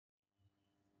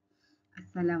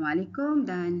Assalamualaikum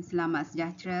dan selamat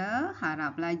sejahtera.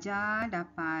 Harap pelajar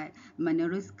dapat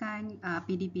meneruskan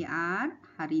PDPR.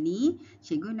 Hari ini,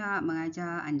 cikgu nak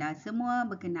mengajar anda semua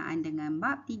berkenaan dengan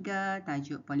bab 3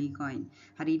 tajuk Poligon.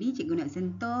 Hari ini, cikgu nak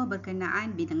sentuh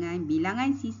berkenaan dengan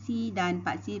bilangan sisi dan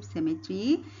paksi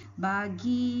simetri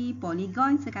bagi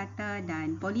poligon sekata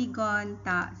dan poligon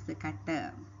tak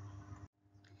sekata.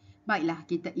 Baiklah,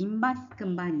 kita imbas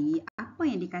kembali apa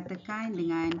yang dikatakan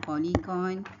dengan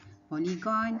poligon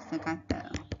sekata.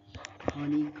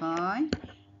 Poligon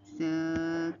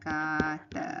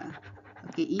sekata.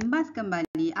 Okey, imbas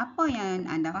kembali apa yang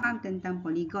anda faham tentang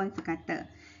poligon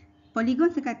sekata.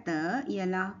 Poligon sekata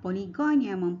ialah poligon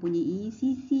yang mempunyai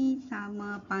sisi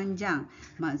sama panjang.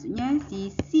 Maksudnya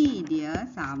sisi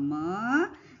dia sama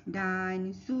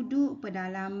dan sudut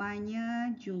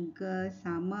pedalamannya juga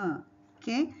sama.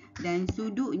 Okey, dan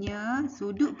sudut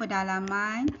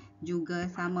pedalaman juga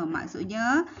sama.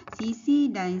 Maksudnya sisi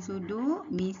dan sudut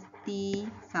mesti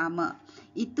sama.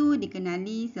 Itu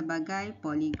dikenali sebagai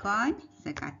poligon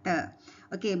sekata.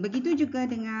 Okey, begitu juga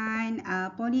dengan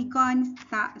poligon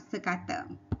tak sekata.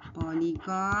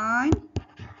 Poligon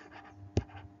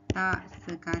tak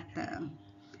sekata.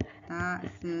 Tak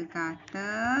sekata.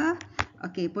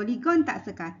 Okey, poligon tak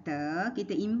sekata,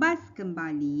 kita imbas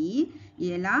kembali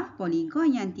ialah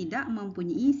poligon yang tidak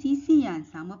mempunyai sisi yang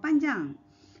sama panjang.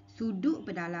 Sudut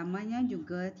pedalamannya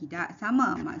juga tidak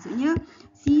sama. Maksudnya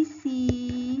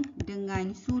sisi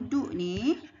dengan sudut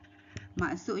ni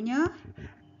maksudnya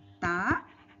tak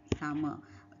sama.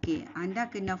 Okey, anda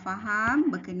kena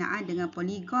faham berkenaan dengan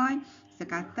poligon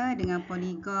sekata dengan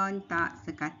poligon tak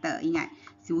sekata. Ingat,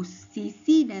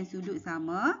 sisi dan sudut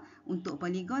sama untuk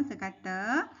poligon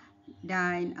sekata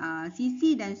dan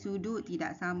sisi dan sudut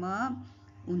tidak sama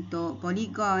untuk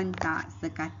poligon tak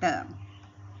sekata.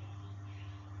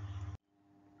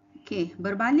 Okey,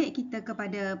 berbalik kita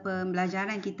kepada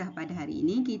pembelajaran kita pada hari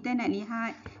ini, kita nak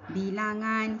lihat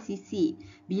bilangan sisi.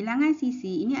 Bilangan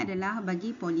sisi ini adalah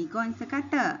bagi poligon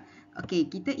sekata.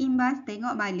 Okey, kita imbas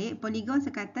tengok balik poligon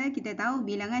sekata, kita tahu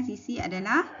bilangan sisi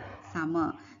adalah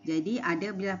sama. Jadi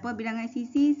ada berapa bilangan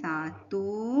sisi? 1,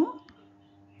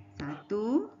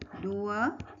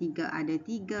 2, 3. Ada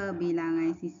 3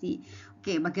 bilangan sisi.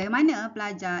 Okey, bagaimana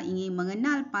pelajar ingin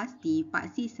mengenal pasti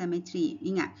paksi simetri?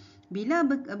 Ingat, bila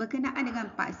berkenaan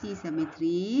dengan paksi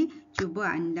simetri,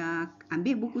 cuba anda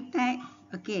ambil buku teks.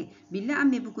 Okey, bila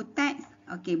ambil buku teks,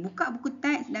 okey, buka buku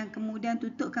teks dan kemudian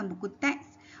tutupkan buku teks.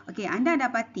 Okey, anda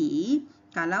dapati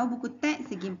kalau buku teks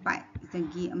segi 4,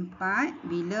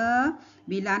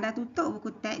 bila anda tutup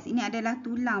buku teks, ini adalah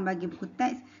tulang bagi buku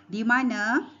teks di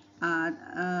mana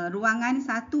ruangan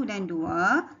 1 dan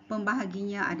 2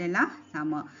 pembahaginya adalah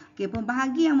sama. Okey,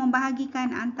 pembahagi yang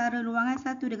membahagikan antara ruangan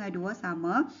 1 dengan 2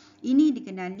 sama, ini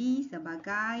dikenali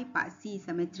sebagai paksi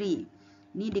simetri.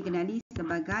 Ini dikenali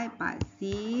sebagai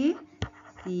paksi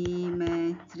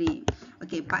simetri.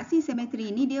 Okey, paksi simetri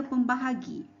ini dia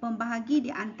pembahagi di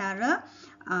antara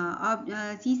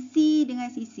sisi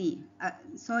dengan sisi.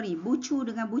 Bucu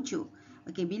dengan bucu.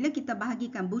 Okey, bila kita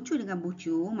bahagikan bucu dengan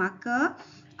bucu, maka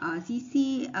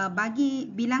sisi bagi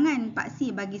bilangan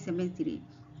paksi bagi simetri.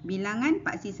 Bilangan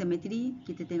paksi simetri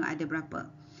kita tengok ada berapa.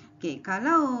 Okey,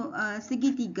 kalau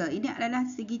segitiga, ini adalah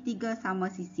segitiga sama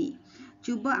sisi.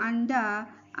 Cuba anda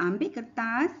ambil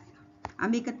kertas,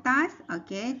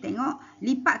 okey, tengok,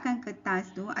 lipatkan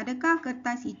kertas tu. Adakah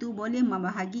kertas itu boleh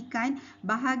membahagikan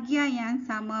bahagian yang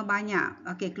sama banyak?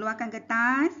 Okey, keluarkan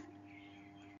kertas.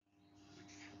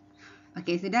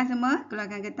 Okey, sudah semua?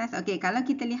 Keluarkan kertas. Okey, kalau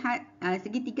kita lihat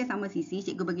segitiga sama sisi,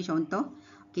 cikgu bagi contoh.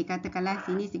 Okey, katakanlah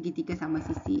sini segitiga sama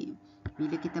sisi.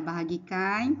 Bila kita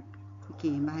bahagikan,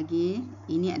 okey, bahagi,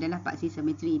 ini adalah paksi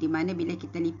simetri di mana bila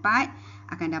kita lipat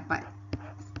akan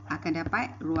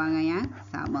dapat ruangan yang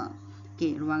sama.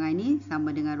 Okey, ruangan ni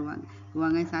sama dengan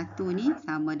ruangan 1 ni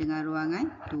sama dengan ruangan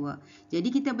 2.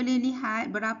 Jadi kita boleh lihat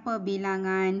berapa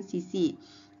bilangan sisi,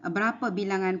 berapa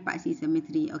bilangan paksi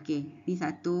simetri. Okey, ni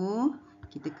 1,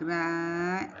 kita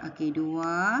kerat. Okey,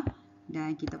 2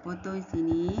 dan kita potong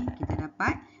sini, kita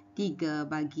dapat 3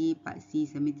 bagi paksi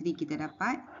simetri, kita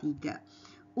dapat 3.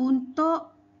 Untuk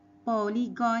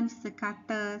poligon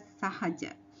sekata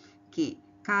sahaja. Okey,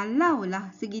 kalaulah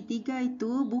segitiga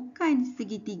itu bukan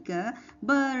segitiga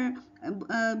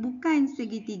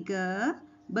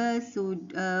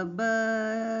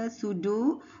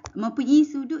bersudut, mempunyai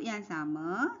sudut yang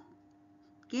sama.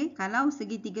 Okey, kalau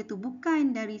segitiga itu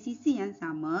bukan dari sisi yang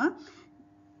sama,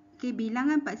 okey,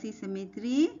 bilangan paksi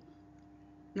simetri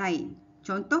lain.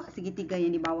 Contoh segitiga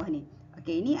yang di bawah ni.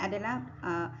 Okey, ini adalah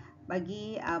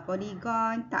bagi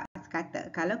poligon tak sekata.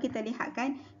 Kalau kita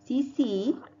lihatkan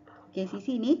sisi Okey,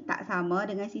 sisi ni tak sama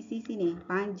dengan sisi sini.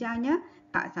 Panjangnya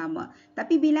tak sama.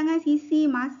 Tapi bilangan sisi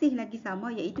masih lagi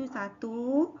sama, iaitu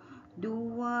 1,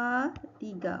 2,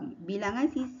 3.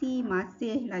 Bilangan sisi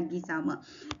masih lagi sama.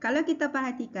 Kalau kita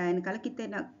perhatikan, kalau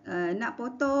kita nak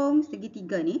potong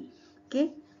segitiga ni,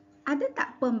 okey, ada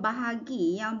tak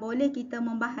pembahagi yang boleh kita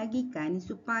membahagikan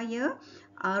supaya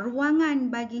ruangan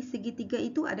bagi segitiga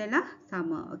itu adalah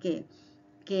sama? Okey.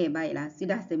 Okey, baiklah.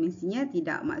 Sudah semestinya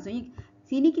tidak. Maksudnya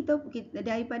sini kita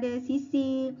daripada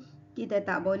sisi kita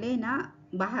tak boleh nak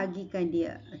bahagikan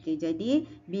dia. Okey, jadi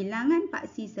bilangan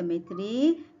paksi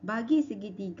simetri bagi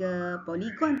segitiga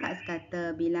poligon tak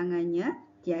sekata bilangannya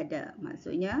tiada.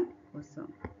 Maksudnya kosong.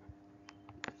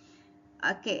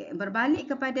 Okey, berbalik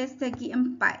kepada segi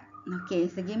 4. Okey,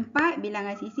 segi 4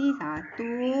 bilangan sisi 1,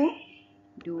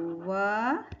 2,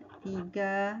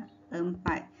 3,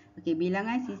 4. Okey,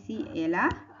 bilangan sisi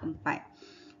ialah 4.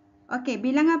 Okey,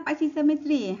 bilangan paksi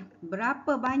simetri.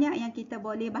 Berapa banyak yang kita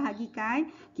boleh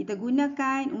bahagikan? Kita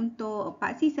gunakan untuk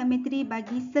paksi simetri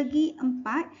bagi segi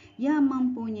 4 yang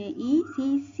mempunyai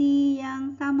sisi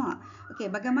yang sama.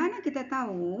 Okey, bagaimana kita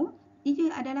tahu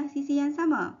ini adalah sisi yang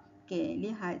sama? Okey,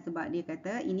 lihat sebab dia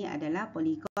kata ini adalah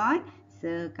poligon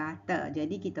sekata.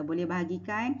 Jadi kita boleh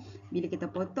bahagikan bila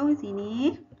kita potong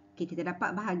sini, okay, kita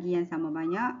dapat bahagi yang sama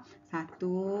banyak. 1,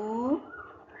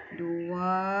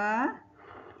 2,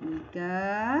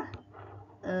 3,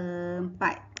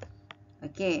 4.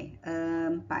 Okey,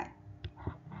 4.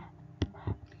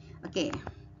 Okey.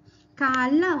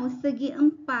 Kalau segi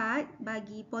 4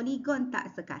 bagi poligon tak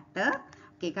sekata,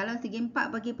 okey, kalau segi 4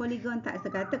 bagi poligon tak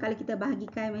sekata, kalau kita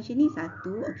bahagikan macam ni,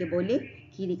 1, okey, boleh.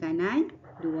 Kiri kanan,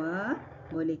 2,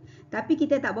 boleh. Tapi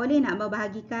kita tak boleh nak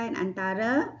membahagikan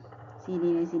antara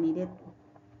sini dan sini dia.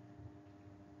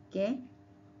 Okey.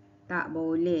 Tak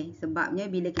boleh. Sebabnya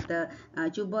bila kita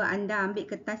cuba anda ambil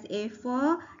kertas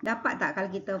A4, dapat tak kalau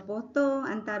kita potong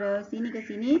antara sini ke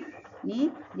sini,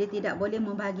 ni dia tidak boleh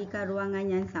membahagikan ruangan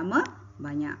yang sama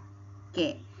banyak.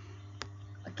 Okey.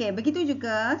 Okey, begitu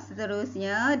juga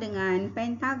seterusnya dengan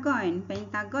pentagon.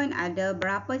 Pentagon ada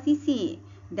berapa sisi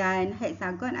dan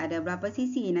heksagon ada berapa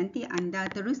sisi. Nanti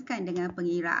anda teruskan dengan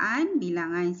pengiraan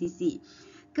bilangan sisi.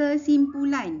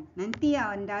 Kesimpulan, nanti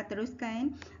anda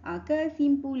teruskan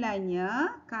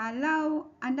kesimpulannya.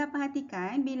 Kalau anda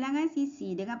perhatikan bilangan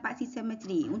sisi dengan paksi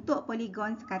simetri untuk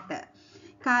poligon sekata,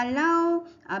 kalau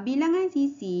bilangan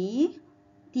sisi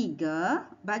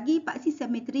 3 bagi paksi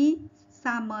simetri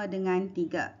sama dengan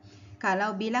 3.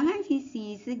 Kalau bilangan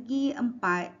sisi segi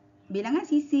 4, bilangan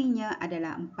sisinya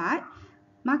adalah 4,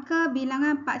 maka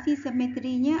bilangan paksi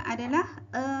simetrinya adalah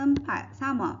 4,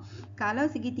 sama. Kalau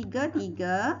segitiga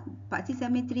 3, paksi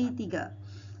simetri 3.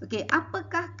 Okey,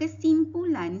 apakah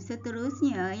kesimpulan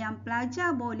seterusnya yang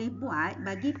pelajar boleh buat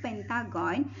bagi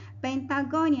pentagon?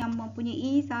 Pentagon yang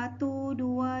mempunyai 1,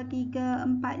 2, 3,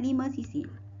 4, 5 sisi.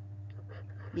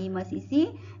 5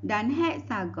 sisi dan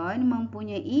heksagon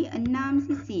mempunyai 6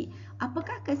 sisi.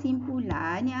 Apakah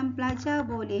kesimpulan yang pelajar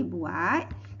boleh buat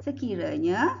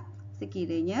sekiranya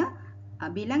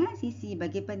bilangan sisi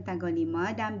bagi pentagon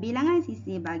 5 dan bilangan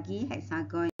sisi bagi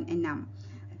heksagon 6.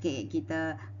 Okey,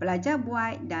 kita pelajar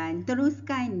buat dan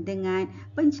teruskan dengan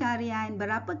pencarian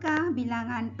berapakah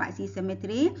bilangan paksi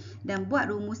simetri dan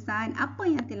buat rumusan apa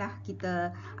yang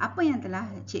telah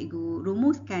cikgu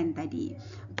rumuskan tadi.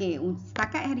 Okey,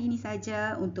 setakat hari ini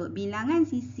saja untuk bilangan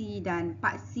sisi dan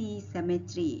paksi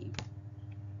simetri.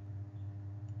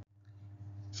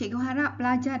 Cikgu harap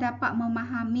pelajar dapat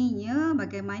memahaminya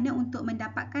bagaimana untuk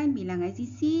mendapatkan bilangan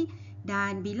sisi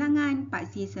dan bilangan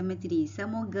paksi simetri.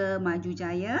 Semoga maju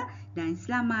jaya dan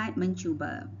selamat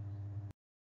mencuba.